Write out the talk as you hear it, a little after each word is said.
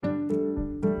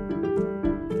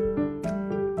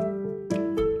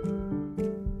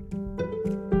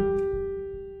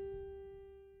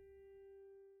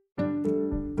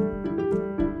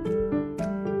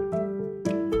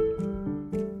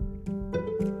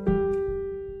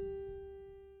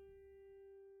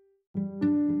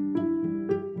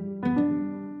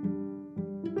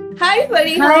Hi,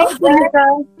 Fariha. Hi, Tulika.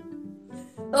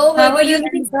 Oh my How are God, you, you're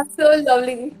looking Tulika? so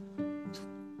lovely.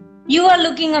 You are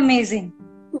looking amazing.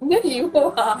 You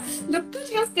are. Look at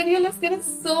your skin. Your skin is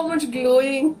so much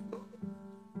glowing.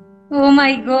 Oh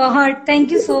my God,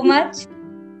 thank you so much.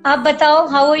 आप बताओ,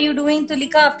 how are you doing,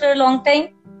 Tulika, after a long time?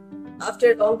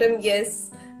 After a long time,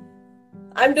 yes.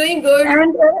 I'm doing good.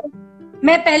 And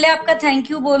मैं पहले आपका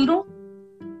thank you बोल दूं.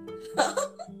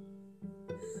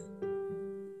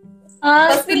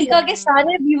 Must be Tulika के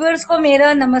सारे viewers को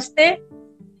मेरा नमस्ते,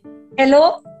 hello,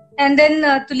 and then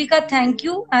Tulika, thank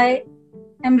you. I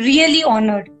am really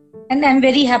honored and I'm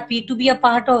very happy to be a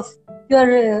part of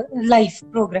your live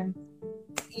program.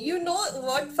 You know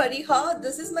what, Fariha?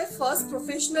 This is my first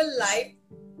professional live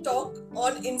talk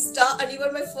on Insta, and you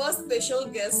were my first special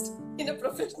guest in a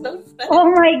professional friend. Oh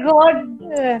my God!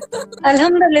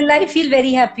 Alhamdulillah, I feel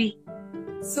very happy.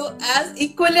 So, as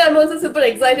equally, I'm also super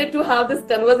excited to have this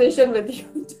conversation with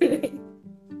you today.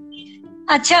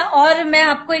 अच्छा, और मैं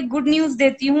आपको एक good news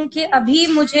देती हूँ कि अभी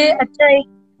मुझे अच्छा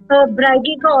एक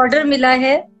ब्राइडल का ऑर्डर मिला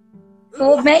है,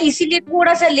 तो मैं इसीलिए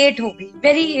थोड़ा सा लेट हो गई.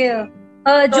 वेरी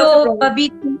जो अभी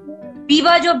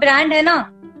बीवा जो ब्रांड है ना,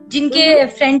 जिनके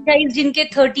फ्रेंचाइज जिनके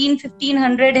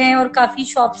 1300-1500 हैं और काफी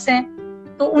शॉप्स हैं,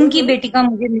 तो उनकी बेटी का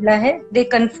मुझे मिला है. They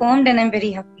confirmed and I am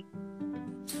very happy.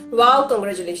 Wow,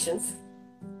 congratulations.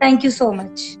 Thank you so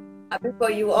much. Happy for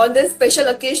you. On this special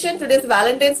occasion, today is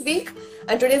Valentine's week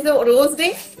and today is the Rose Day.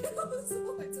 So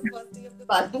it's the first day of the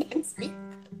Valentine's week.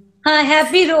 हाँ,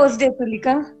 happy Rose Day,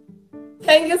 Tulika.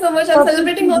 Thank you so much. I'm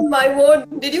celebrating on my own.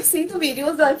 Did you see the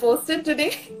videos I posted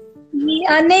today?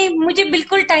 नहीं, मुझे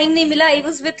बिल्कुल time नहीं मिला. I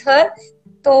was with her,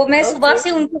 तो मैं सुबह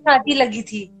से उनके साथ ही लगी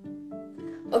थी.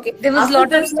 Okay. There was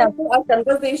lot of stuff. Our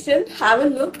conversation, have a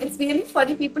look. It's really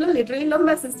funny. People are literally love.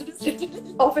 My sister is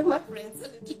literally laughing. My friends are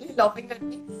literally laughing at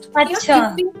me. अच्छा.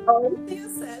 You're keeping all to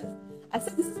yourself. I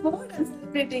said, this is what I'm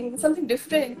celebrating. Something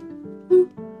different.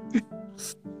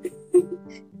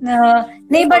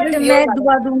 नहीं, but मैं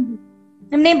दुआ दूंगी.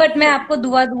 नहीं, but मैं आपको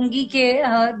दुआ दूंगी कि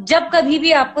जब कभी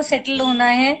भी आपको सेटल होना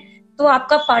है तो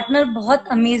आपका पार्टनर बहुत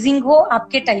अमेजिंग हो,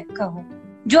 आपके टाइप का हो,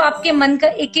 जो आपके मन का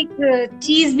एक एक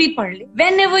चीज भी पढ़ ले.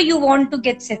 Whenever you want to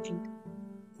get settled.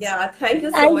 Yeah, thank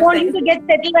you so I much. I want you to get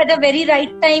settled at a very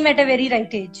right time, at a very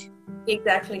right age.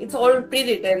 Exactly. It's all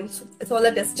pre-written. It's all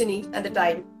a destiny at the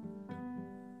time.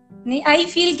 नहीं, I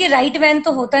feel कि right man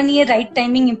तो होता नहीं है, right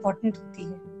timing important होती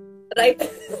है. Right.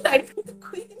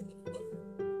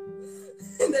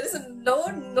 There is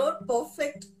no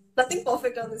perfect, nothing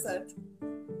perfect on this earth.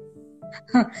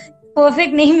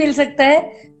 Perfect नहीं मिल सकता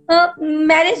है.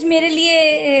 मैरिज मेरे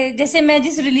लिए, जैसे मैं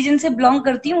जिस रिलीजन से बिलोंग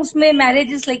करती हूँ उसमें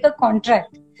marriage is like a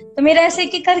contract. तो मेरा ऐसे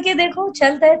कि करके देखो,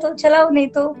 चलता है तो चलाओ, नहीं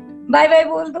तो बाय बाय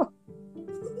बोल दो.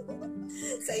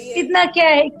 इतना क्या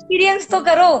है, एक्सपीरियंस तो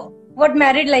करो what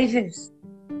married life is.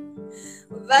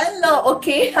 Well,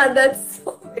 okay, and that's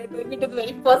we're going into the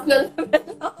very personal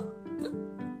level now.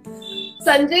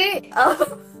 Sanjay,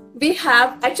 we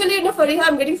have actually, Fariha,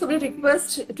 I'm getting so many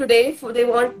requests today for they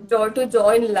want to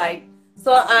join live.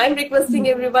 So I'm requesting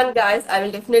everyone, guys. I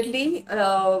will definitely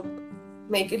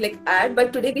make it like ad.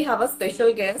 But today we have a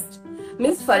special guest,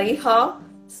 Miss Fariha.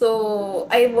 So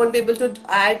I won't be able to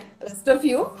add rest of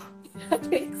you.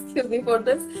 Excuse me for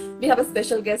this. We have a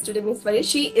special guest today, Miss Fariha.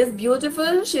 She is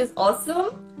beautiful. She is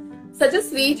awesome. Such a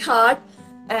sweetheart,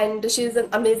 and she's an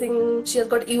amazing. She has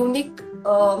got unique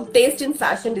taste in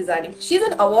fashion designing. She's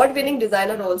an award-winning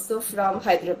designer also from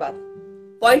Hyderabad.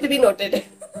 Point to be noted.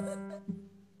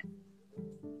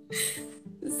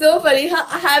 So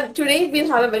Fariha, today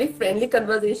we'll have a very friendly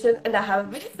conversation, and I have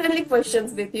very friendly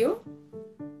questions with you.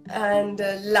 And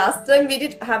last time we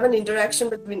did have an interaction,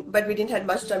 but we didn't have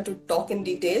much time to talk in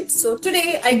detail. So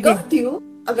today I got you.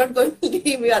 I'm not going to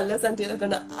leave you unless until you're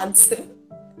going to answer.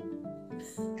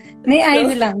 No, I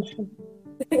will answer.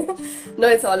 No,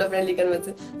 it's all a friendly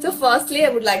conversation. So firstly, I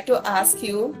would like to ask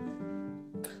you,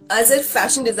 as a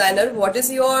fashion designer, what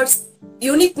is your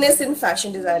uniqueness in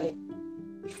fashion designing?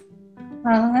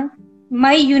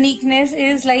 My uniqueness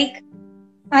is like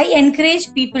I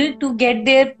encourage people to get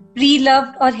their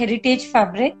pre-loved or heritage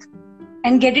fabric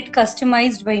and get it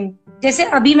customized by me. जैसे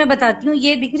अभी मैं बताती हूँ,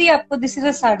 ये दिख रही है आपको, दिस इज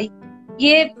अ साड़ी.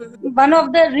 ये one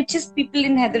of the richest people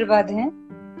in Hyderabad है,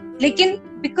 लेकिन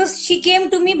because she came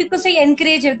to me because I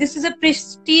encourage her. This is a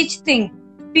prestige thing.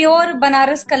 Pure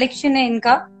Banaras collection है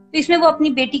इनका. तो इसमें वो अपनी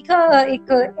बेटी का एक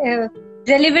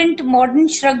relevant modern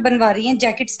shrug बनवा रही है,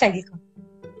 जैकेट स्टाइल का.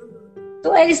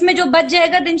 तो इसमें जो बच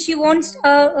जाएगा, then she wants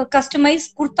a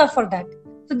customized kurta for that.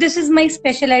 So this is my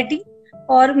specialty.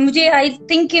 और मुझे I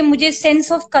think कि मुझे sense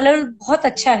of color बहुत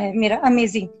अच्छा है मेरा,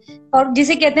 amazing. और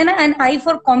जिसे कहते हैं ना, an eye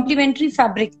for complementary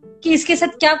fabric. कि इसके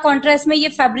साथ क्या कॉन्ट्रास्ट में ये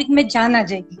फैब्रिक में जान आ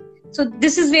जाएगी. So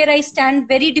this is where I stand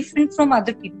very different from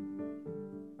other people.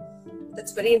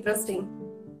 That's very interesting.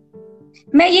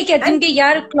 मैं ये कहती हूँ कि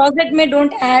यार क्लोजेट में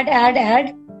don't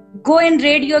add. Go and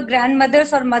raid your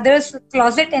grandmother's or mother's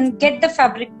closet and get the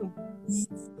fabric too.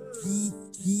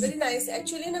 Very nice.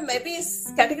 Actually, मैं भी इस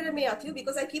कैटेगरी में आती हूँ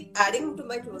because I keep adding to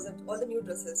my closet all the new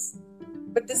dresses.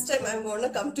 But this time I'm gonna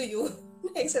come to you.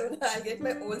 Next time I'll get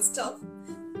my old stuff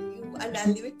and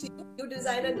I'll give it to you. You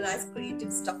design a nice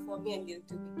creative stuff for me and give it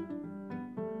to me.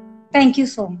 Thank you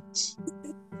so much.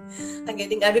 I'm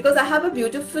getting that because I have a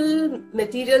beautiful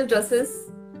material dresses,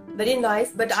 very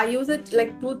nice, but I use it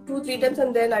like two, 3 times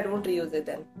and then I don't reuse it.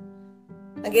 Then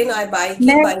again I keep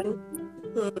buying.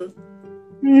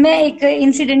 मैं एक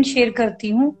incident share करती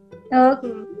हूँ.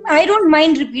 I don't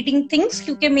mind repeating things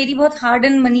क्योंकि मेरी बहुत hard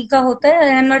earned money का होता है.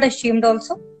 I am not ashamed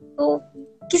also. तो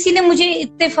किसी ने मुझे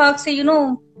इत्तेफाक से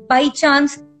बाई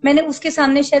चांस मैंने उसके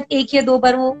सामने शायद 1 या 2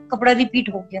 बार वो कपड़ा रिपीट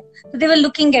हो गया. तो they were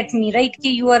looking at me right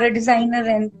कि you are a designer.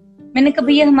 And मैंने कहा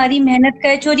भैया हमारी मेहनत का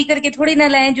है, चोरी करके थोड़ी ना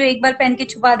लाए जो एक बार पहन के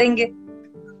छुपा देंगे.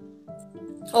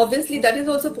 Obviously that is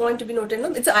also point to be noted. No,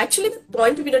 it's actually the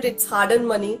point to be noted. It's hard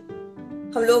earned money.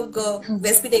 हम लोग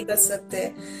वेस्ट भी नहीं कर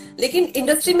सकते. लेकिन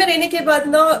इंडस्ट्री में रहने के बाद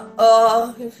ना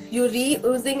you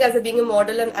reusing as a being a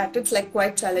model and actor it's like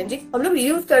quite challenging. हम लोग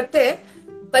रीयूज करते हैं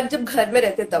पर जब घर में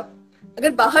रहते तब.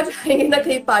 अगर बाहर जाएंगे ना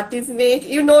कहीं पार्टीज में,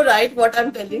 you know right what I am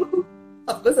telling.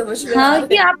 आपको समझ में हाँ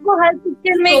कि आपको हर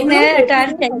पिक्चर में एक नया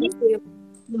अटायर चाहिए.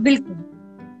 बिल्कुल.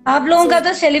 आप लोगों का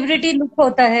तो सेलिब्रिटी लुक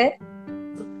होता है.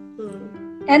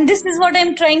 And this is what I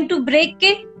am trying to break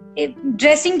के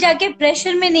ड्रेसिंग जाके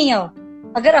प्रेशर में नहीं आओ.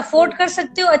 अगर अफोर्ड कर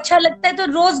सकते हो, अच्छा लगता है तो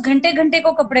रोज घंटे घंटे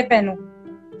को कपड़े पहनो.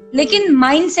 लेकिन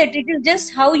mind set it is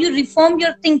just how you reform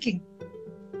your thinking.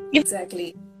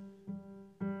 Exactly.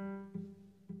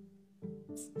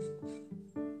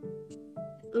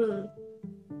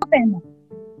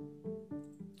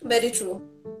 Very true.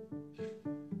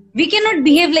 We cannot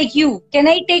behave like you. Can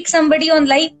I take somebody on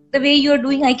live the way you are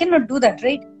doing? I cannot do that,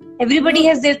 right? Everybody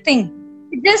has their thing.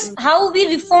 It's just how we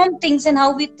reform things and how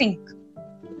we think.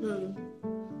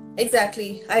 Exactly.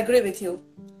 I agree with you.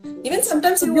 Even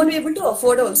sometimes we won't be able to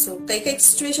afford also. कई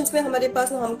situations में हमारे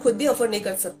पास हम खुद भी afford नहीं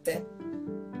कर सकते.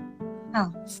 हाँ.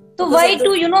 तो why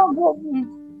to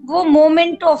वो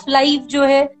moment of life जो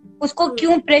है उसको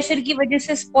क्यों प्रेशर की वजह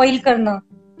से स्पॉइल करना.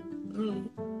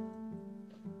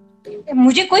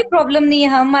 मुझे कोई प्रॉब्लम नहीं है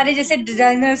हमारे जैसे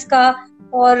डिजाइनर्स का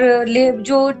और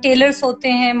जो टेलर्स होते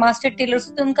हैं, मास्टर टेलर्स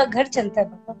होते हैं, उनका घर चलता है.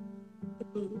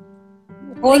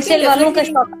 होलसेल वालों का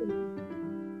शॉप.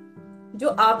 जो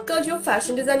आपका जो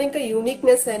फैशन डिजाइनिंग का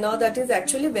यूनिकनेस है ना, that is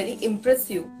actually very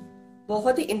impressive.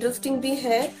 बहुत ही इंटरेस्टिंग भी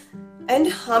है. एंड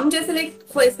हम जैसे like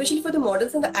for specially for the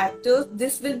models and the actors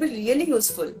this will be really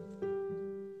useful.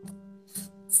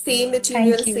 Same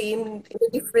material, same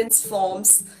different forms.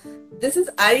 This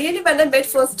is I really when I met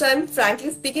first time,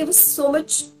 frankly speaking, it was so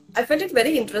much. I felt it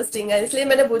very interesting. And इसलिए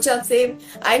मैंने पूछा आपसे,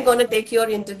 I'm gonna take your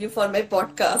interview for my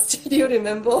podcast. Do you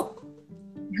remember?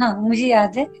 हाँ मुझे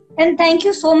याद है. And thank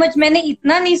you so much. मैंने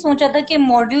इतना नहीं सोचा था कि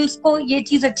मॉडल्स को ये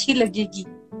चीज अच्छी लगेगी.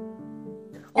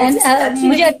 And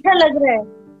मुझे अच्छा लग रहा है.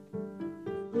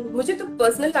 मुझे तो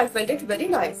personally I felt it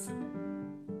very nice.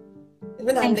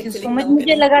 Thank you so much.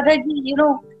 मुझे लगा था कि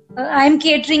I am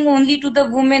catering only to the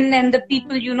women and the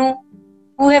people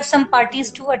who have some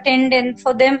parties to attend and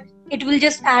for them it will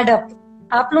just add up.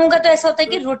 आप लोगों का तो ऐसा होता है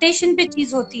कि रोटेशन पे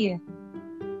चीज होती है.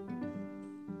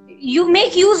 You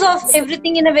make use of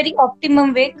everything in a very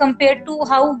optimum way compared to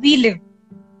how we live.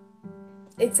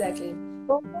 Exactly.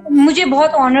 तो मुझे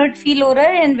बहुत honored feel हो रहा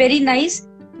है and very nice.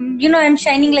 I am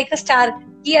shining like a star.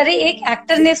 कि अरे एक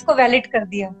एक्टर ने इसको वैलिड कर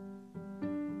दिया.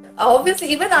 Obviously,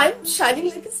 even I'm shining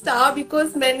like a star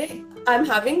because I'm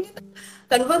having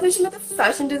a conversation with a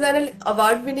fashion designer,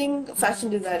 award-winning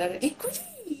fashion designer.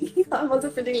 Equally, I'm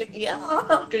also feeling like, yeah,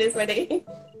 today's my day.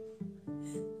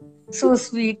 So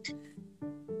sweet.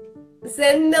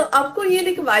 Then, आपको ये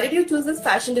like, why did you choose this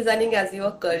fashion designing as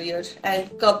your career?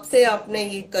 And कब से आपने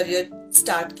ये career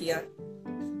start किया?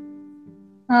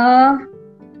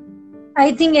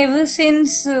 I think ever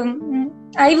since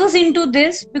I was into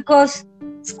this because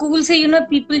school से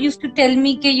people used to tell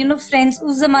me कि friends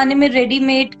उस जमाने में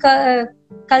रेडीमेड का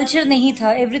कल्चर नहीं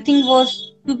था. Everything was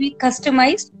to be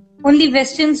customized. Only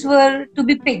westerns were to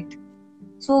be picked.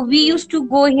 So we used to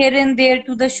go here and there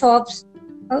to the shops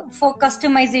for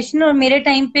customization. और मेरे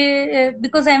time पे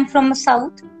because I am from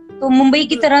south, तो मुंबई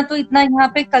की तरह तो इतना यहाँ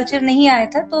पे कल्चर नहीं आया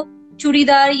था. तो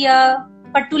चूड़ीदार या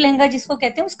पट्टू लहंगा जिसको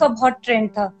कहते हैं उसका बहुत ट्रेंड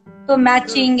था. तो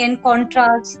मैचिंग एंड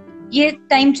कॉन्ट्रास्ट ये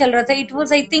टाइम चल रहा था. इट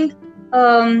वाज आई थिंक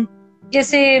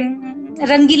जैसे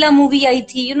रंगीला मूवी आई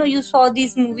थी, you know you saw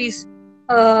these movies,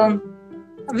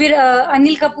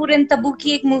 Anil Kapoor and Tabu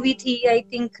की एक मूवी थी आई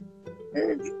थिंक,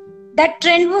 दैट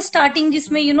ट्रेंड वो स्टार्टिंग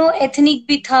जिसमें यू नो एथनिक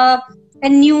भी था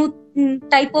and new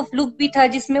type of look भी था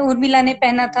जिसमें उर्मिला ने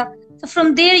पहना था. So from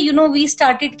there, you know, we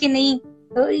started कि नहीं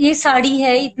ये साड़ी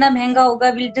है इतना महंगा होगा,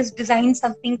 we'll just design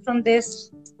something from this.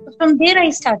 So from there I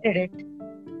started it.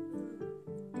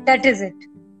 That is it.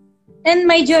 And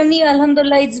my journey,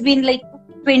 alhamdulillah, it's been like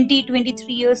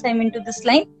 23 years I'm into this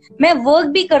line. मैं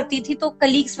work भी करती थी तो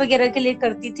colleagues वगैरह के लिए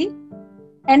करती थी.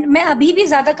 And मैं अभी भी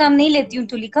ज्यादा काम नहीं लेती हूँ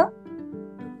Tulika.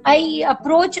 I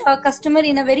approach a customer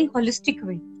in a very holistic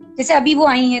way. जैसे अभी वो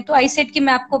आई हैं तो I said कि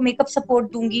मैं आपको मेकअप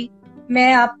सपोर्ट दूंगी,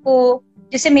 मैं आपको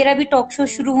जैसे मेरा भी टॉक शो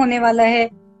शुरू होने वाला है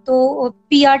तो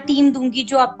पीआर टीम दूंगी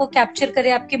जो आपको कैप्चर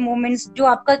करे आपके मोमेंट्स, जो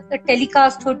आपका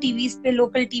टेलीकास्ट हो टीवीज पे,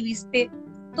 लोकल टीवीज पे.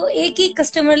 तो एक ही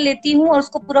कस्टमर लेती हूँ और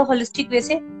उसको पूरा होलिस्टिक वे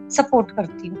से सपोर्ट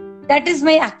करती हूँ. That is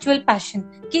my actual passion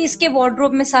कि इसके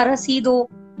वार्डरोब में सारा सी दो,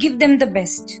 गिव देम द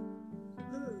बेस्ट.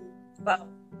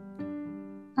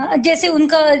 जैसे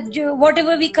उनका जो what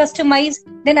ever we customise,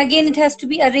 then again it has to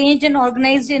be arranged and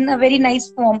organised in a very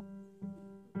nice form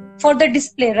for the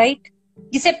display, right,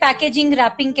 जिसे packaging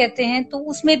wrapping कहते हैं, तो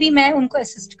उसमें भी मैं उनको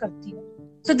असिस्ट करती हूँ.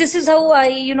 So this is how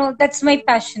I, you know, that's my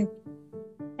passion.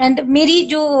 And मेरी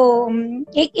जो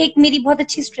एक मेरी बहुत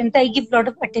अच्छी स्ट्रेंथ है, I give lot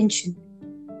of attention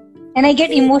and I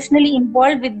get emotionally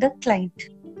involve with the client.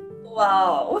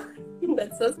 Wow,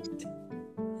 that's so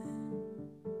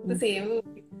the same.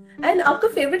 And आपका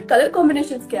favourite colour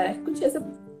combinations क्या है? कुछ ऐसा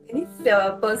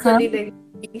पर्सनली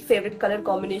फेवरेट कलर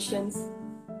कॉम्बिनेशंस?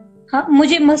 हाँ,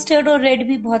 मुझे मस्टर्ड और रेड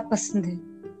भी बहुत पसंद है.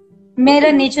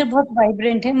 मेरा नेचर बहुत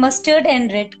वाइब्रेंट है. मस्टर्ड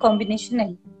एंड रेड कॉम्बिनेशन है.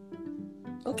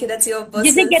 Okay, that's your personal.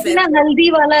 जिसे कहते हैं ना हल्दी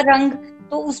वाला रंग,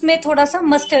 तो उसमें थोड़ा सा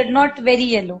मस्टर्ड, नॉट वेरी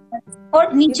येलो,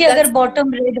 और नीचे अगर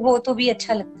बॉटम रेड हो तो भी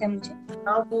अच्छा लगता है मुझे.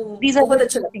 बहुत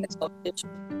अच्छा लगता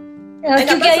है.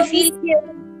 क्योंकि आई फील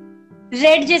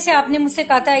रेड, जैसे आपने मुझसे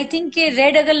कहा था, आई थिंक कि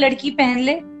रेड अगर लड़की पहन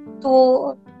ले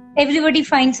तो everybody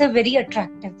finds her very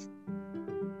attractive.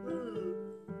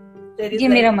 ये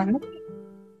मेरा मानना.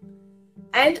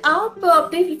 एंड आप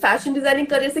अपने फैशन डिजाइनिंग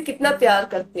करियर से कितना प्यार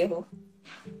करते हो?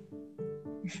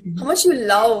 How much you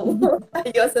love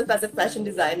yourself as a fashion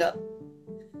designer?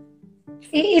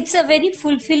 It's a very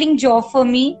fulfilling job for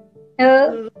me.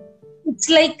 It's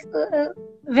like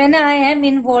when I am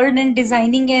involved in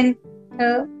designing and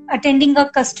attending a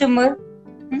customer,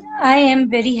 I am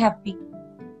very happy.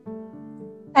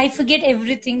 I forget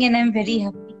everything and I'm very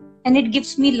happy. And it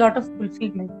gives me a lot of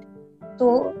fulfillment. तो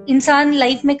इंसान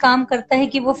life में काम करता है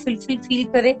कि वो fulfil feel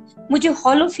करे. मुझे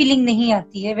हॉलो फीलिंग नहीं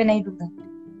आती है when I do that.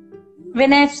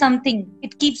 When I have something,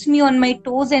 it keeps me on my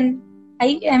toes and I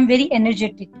am very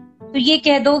energetic. तो ये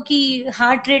कह दो कि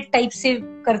हार्ट रेट टाइप से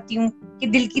करती हूँ कि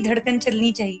दिल की धड़कन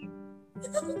चलनी चाहिए.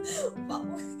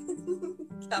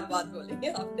 क्या बात बोली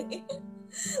आपने.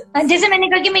 जैसे मैंने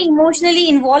कहा कि मैं इमोशनली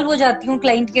इन्वॉल्व हो जाती हूँ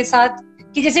क्लाइंट के साथ,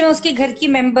 कि जैसे मैं उसके घर की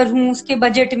मेंबर हूँ, उसके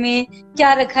बजट में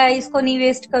क्या रखा है, इसको नहीं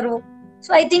वेस्ट करो.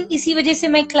 सो आई थिंक इसी वजह से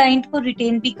मैं क्लाइंट को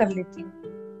रिटेन भी कर लेती हूँ.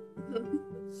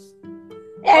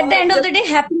 At the end of the day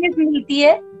happiness मिलती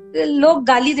है. लोग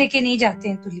गाली देके नहीं जाते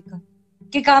हैं तुलिका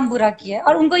कि काम बुरा किया है,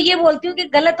 और उनको ये बोलती हूँ कि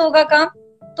गलत होगा काम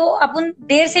तो अपन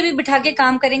देर से भी बिठा के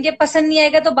काम करेंगे, पसंद नहीं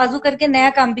आएगा तो बाजू करके नया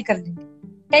काम भी कर लेंगे.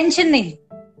 टेंशन नहीं,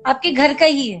 आपके घर का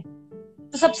ही है.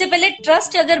 तो सबसे पहले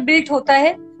ट्रस्ट अगर बिल्ट होता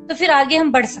है तो फिर आगे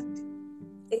हम बढ़ सकते हैं.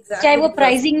 exactly. चाहे वो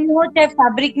प्राइसिंग में हो, चाहे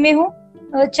फैब्रिक में हो,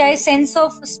 चाहे सेंस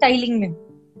ऑफ स्टाइलिंग में हो,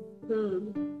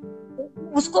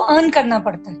 उसको अर्न करना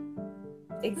पड़ता है.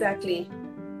 एग्जैक्टली.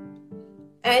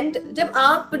 एंड जब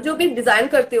आप जो भी डिजाइन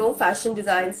करते हो fashion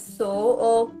design,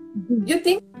 so you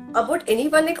think about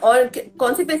anyone, like और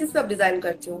कौन सी बेसिस पे आप डिजाइन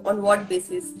करते हो? On what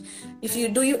basis? If you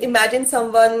do, you imagine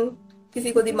someone,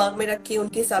 किसी को दिमाग में रख के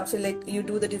उनके हिसाब से like you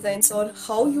do the designs, और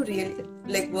how you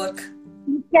really like work?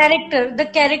 the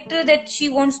character that she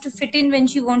wants to fit in when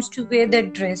she wants to wear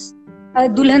that dress.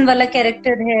 दुल्हन वाला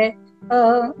कैरेक्टर है,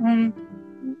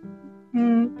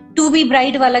 टू बी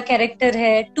ब्राइड वाला कैरेक्टर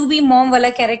है, टू बी मॉम वाला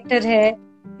character है,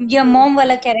 या mom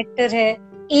वाला कैरेक्टर है.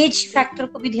 एज फैक्टर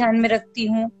को भी ध्यान में रखती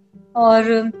हूँ, और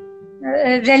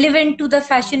relevant to the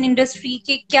fashion industry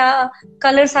के क्या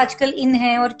कलर्स आजकल इन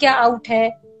है और क्या आउट है,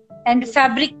 एंड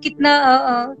फैब्रिक कितना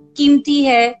कीमती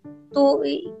है, तो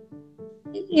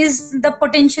is the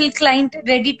potential client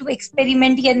ready to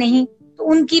experiment या नहीं. तो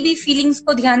उनकी भी फीलिंग्स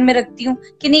को ध्यान में रखती हूँ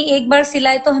कि नहीं, एक बार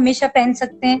सिलाए तो हमेशा पहन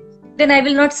सकते हैं. Then I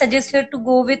will not suggest her to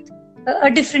go with a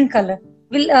different colour,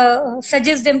 will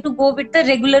suggest them to go with the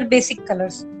regular basic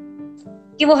colours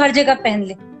कि वो हर जगह पहन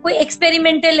ले. कोई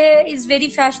एक्सपेरिमेंटल है, इज वेरी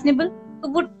फैशनेबल,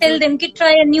 तो वुड टेल देम कि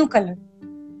ट्राई अ न्यू कलर.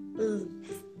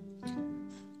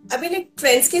 अभी लाइक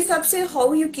ट्रेंड्स के हिसाब से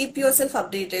how you keep yourself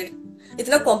updated?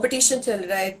 इतना कंपटीशन चल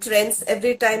रहा है, trends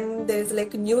every time there is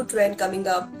like new trend coming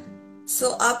up, so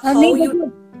आप नहीं हाउ यू? देखो,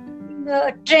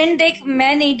 ट्रेंड देख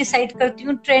मैं नहीं डिसाइड करती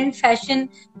हूँ। ट्रेंड फैशन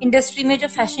इंडस्ट्री में जो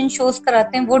फैशन शोज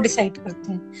कराते हैं वो डिसाइड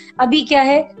करते हैं। अभी क्या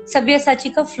है, सब्यसाची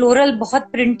का फ्लोरल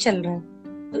बहुत प्रिंट चल रहा है,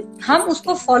 तो हम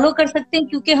उसको फॉलो कर सकते हैं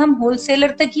क्योंकि हम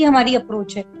होलसेलर तक ही हमारी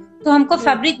अप्रोच है, तो हमको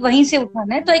फैब्रिक वहीं से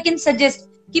उठाना है। तो आई कैन सजेस्ट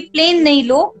कि प्लेन नहीं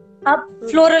लो, आप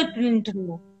फ्लोरल प्रिंट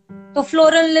लो। तो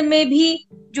फ्लोरल में भी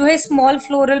जो है स्मॉल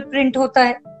फ्लोरल प्रिंट होता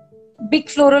है, बिग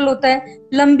फ्लोरल होता है,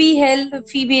 लंबी है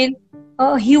फीमेल,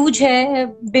 ह्यूज है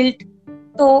बिल्ट,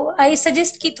 तो आई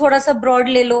सजेस्ट कि थोड़ा सा ब्रॉड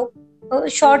ले लो।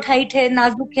 शॉर्ट हाइट है,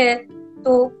 नाजुक है,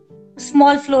 तो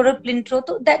स्मॉल फ्लोरल प्रिंट लो।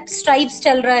 तो दैट स्ट्राइप्स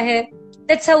चल रहा है,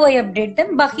 that's how I update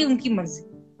them, बाकी उनकी मर्जी।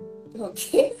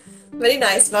 Okay, very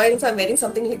nice. Now I'm wearing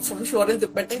something like floral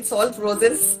dupatta. It's all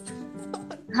roses.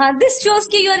 हाँ, दिस शोज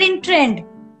कि you are in trend.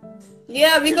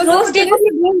 Yeah, because rose no, day there को is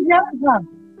भी भूल जाओ। हाँ,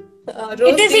 it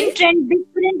rose is in day. Trend, this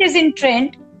print is in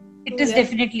trend, it is Yeah.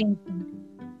 Definitely in trend.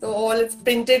 So all it's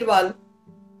printed one.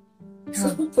 So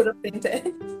हाँ, पूरा print है.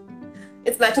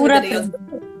 It's matching with पूरा the day print.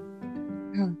 also.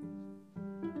 हाँ,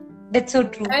 that's so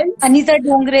true. And Anita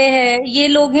Dongre है, ये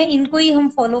लोग हैं, इनको ही हम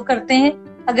फॉलो करते हैं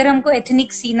अगर हमको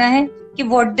एथनिक सीना है कि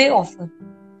व्हाट दे ऑफर।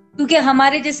 क्योंकि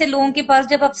हमारे जैसे लोगों के पास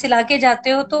जब आप सिला के जाते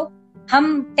हो तो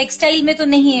हम टेक्सटाइल में तो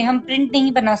नहीं है, हम प्रिंट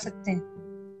नहीं बना सकते हैं,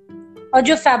 और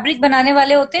जो फैब्रिक बनाने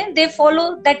वाले होते हैं दे फॉलो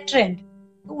दैट ट्रेंड।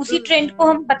 तो उसी ट्रेंड को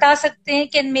हम बता सकते हैं,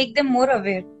 can make them more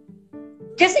aware,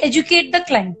 just educate the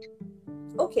client.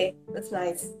 okay, that's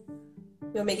nice.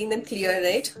 You're making them clear,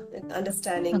 right? And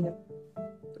understanding them.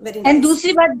 Very and nice.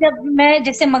 दूसरी बात, जब मैं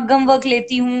जैसे मग्गम वर्क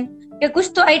लेती हूँ या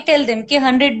कुछ, तो आई टेल देम कि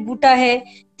 100 बूटा है,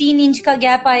 3 इंच का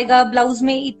गैप आएगा, ब्लाउज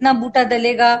में इतना बूटा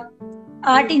डलेगा,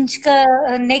 8 इंच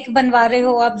का नेक बनवा रहे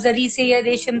हो आप जरी से या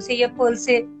रेशम से या पर्ल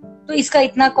से, तो इसका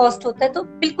इतना कॉस्ट होता है। तो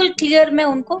बिल्कुल क्लियर मैं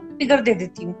उनको फिगर दे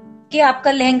देती हूँ कि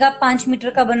आपका लहंगा 5 मीटर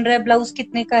का बन रहा है, ब्लाउज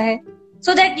कितने का है,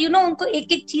 सो दैट यू नो उनको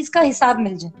एक एक चीज का हिसाब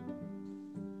मिल जाए।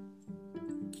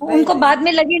 उनको बाद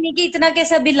में लगे नहीं कि इतना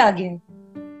कैसा बिल आ गया है।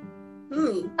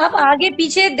 अब आगे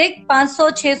पीछे देख, 500,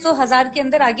 600, 1000 के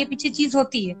अंदर आगे पीछे चीज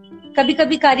होती है। कभी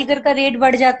कभी कारीगर का रेट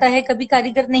बढ़ जाता है, कभी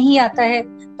कारीगर नहीं आता है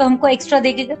तो हमको एक्स्ट्रा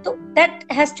देगा, तो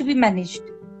that has to be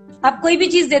managed. आप कोई भी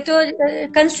चीज देते हो,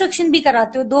 कंस्ट्रक्शन भी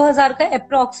कराते हो, 2000 का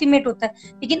अप्रोक्सीमेट होता है,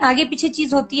 लेकिन आगे पीछे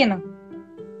चीज होती है ना,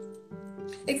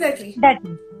 Exactly. दैट।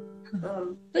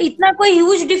 तो इतना कोई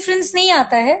ह्यूज डिफरेंस नहीं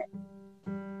आता है।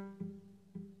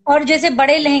 और जैसे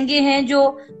बड़े लहंगे हैं जो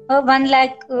 1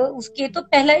 लाख उसके, तो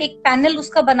पहला एक पैनल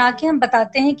उसका बना के हम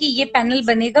बताते हैं कि ये पैनल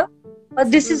बनेगा और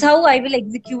this is how I will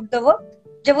execute the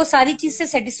work. जब वो सारी चीज से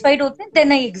सेटिस्फाइड होते हैं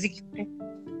then I execute it.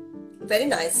 Very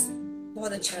nice.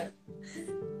 बहुत अच्छा है.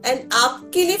 And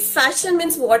आपके लिए fashion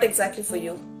means what exactly for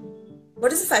you?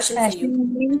 What is fashion for you? Fashion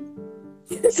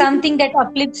means something that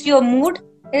uplifts your mood.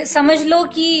 समझ लो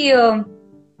कि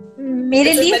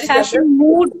मेरे लिए फैशन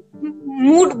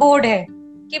मूड बोर्ड है,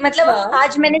 कि मतलब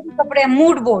आज मैंने जो कपड़े,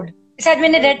 मूड बोर्ड, जैसे आज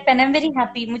मैंने रेड पहना, वेरी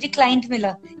हैप्पी, मुझे क्लाइंट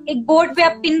मिला। एक बोर्ड पे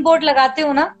आप पिन बोर्ड लगाते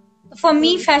हो ना, for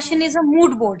me fashion is a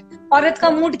mood board. औरत का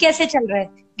मूड कैसे चल रहा है,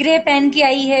 ग्रे पहन के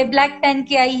आई है, ब्लैक पहन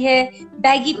के आई है,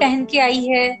 बैगी पहन के आई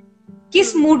है,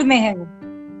 किस मूड में है वो।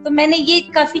 तो मैंने ये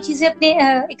काफी चीजें अपने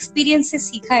एक्सपीरियंस से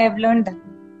सीखा है, learn that.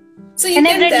 So you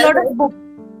can tell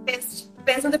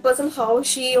based on the person how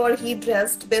she or he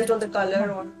dressed, based on the color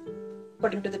or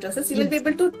according to the dresses, you will be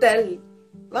able to tell.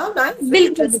 Wow, nice. Very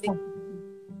interesting.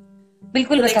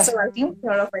 बिल्कुल बता Next सकती हूँ। I'm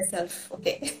proud of myself.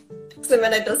 Okay. So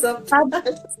when I dress up.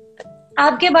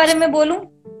 आपके बारे में बोलूं,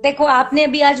 देखो आपने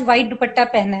अभी आज व्हाइट दुपट्टा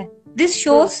पहना है, दिस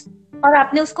शोज, और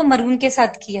आपने उसको मरून के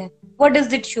साथ किया है। What does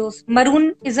दिट shows?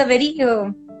 Maroon is a very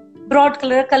broad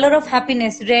colour, colour of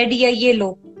happiness. Red या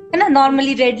येलो है ना,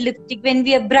 normally red lipstick when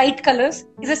we are bright colours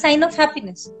is a sign of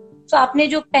happiness. सो आपने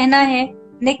जो पहना है,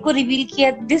 नेक को रिवील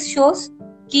किया, दिस शोज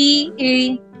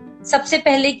कि सबसे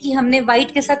पहले कि हमने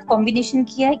व्हाइट के साथ कॉम्बिनेशन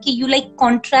किया है, कि you like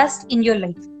contrast in your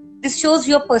life. This shows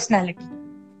your personality.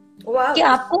 Wow. कि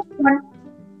आपको,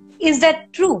 इज दैट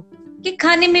ट्रू, कि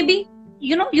खाने में भी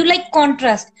you know you like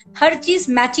contrast, हर चीज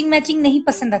मैचिंग नहीं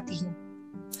पसंद आती है।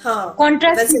 हाँ.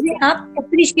 कॉन्ट्रास्ट चीजें आप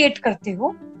अप्रिशिएट करते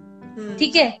हो,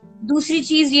 ठीक है। दूसरी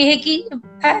चीज ये है कि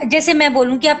जैसे मैं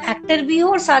बोलूं कि आप एक्टर भी हो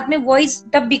और साथ में वॉइस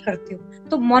डब भी करते हो,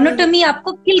 तो मोनोटोनी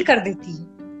आपको किल कर देती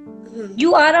है।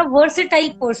 You are a versatile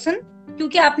person,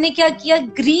 क्योंकि आपने क्या किया,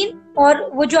 ग्रीन, और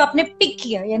वो जो आपने पिक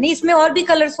किया, यानी इसमें और भी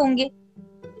कलर्स होंगे,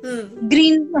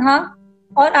 ग्रीन, हाँ,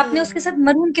 और आपने उसके साथ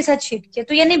मरून के साथ शेड किया,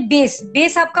 तो यानी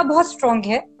बेस आपका बहुत स्ट्रांग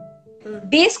है।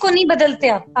 बेस को नहीं बदलते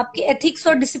आप, आपके एथिक्स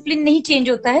और डिसिप्लिन नहीं चेंज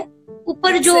होता है,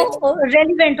 ऊपर जो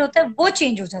रेलिवेंट होता है वो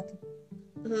चेंज हो जाता है।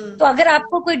 तो अगर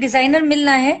आपको कोई डिजाइनर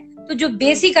मिलना है तो जो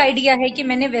बेसिक आइडिया है कि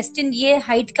मैंने वेस्टर्न ये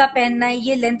हाइट का पहनना है,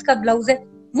 ये लेंथ का ब्लाउज है,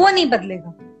 वो नहीं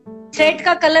बदलेगा। थ्रेड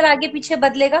का कलर आगे पीछे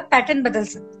बदलेगा, पैटर्न बदल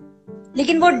सकता है,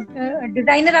 लेकिन वो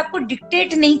डिजाइनर आपको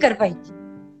डिक्टेट नहीं कर पाएगी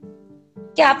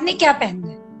कि आपने क्या पहनना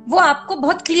है। वो आपको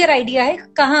बहुत क्लियर आइडिया है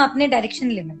कहाँ आपने डायरेक्शन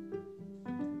लेना है,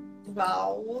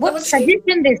 वो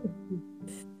सजेशन दे सकती है।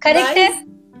 करेक्ट है?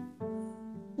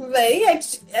 Very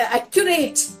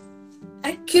accurate.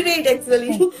 Accurate,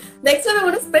 actually. Next time I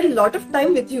want to spend a lot of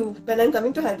time with you when I'm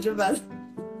coming to Hyderabad.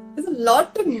 There's a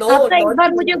lot to know. आप एक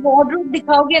बार मुझे वार्डरोब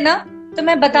दिखाओगे ना तो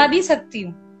मैं बता भी सकती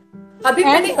हूँ। अभी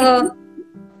मैंने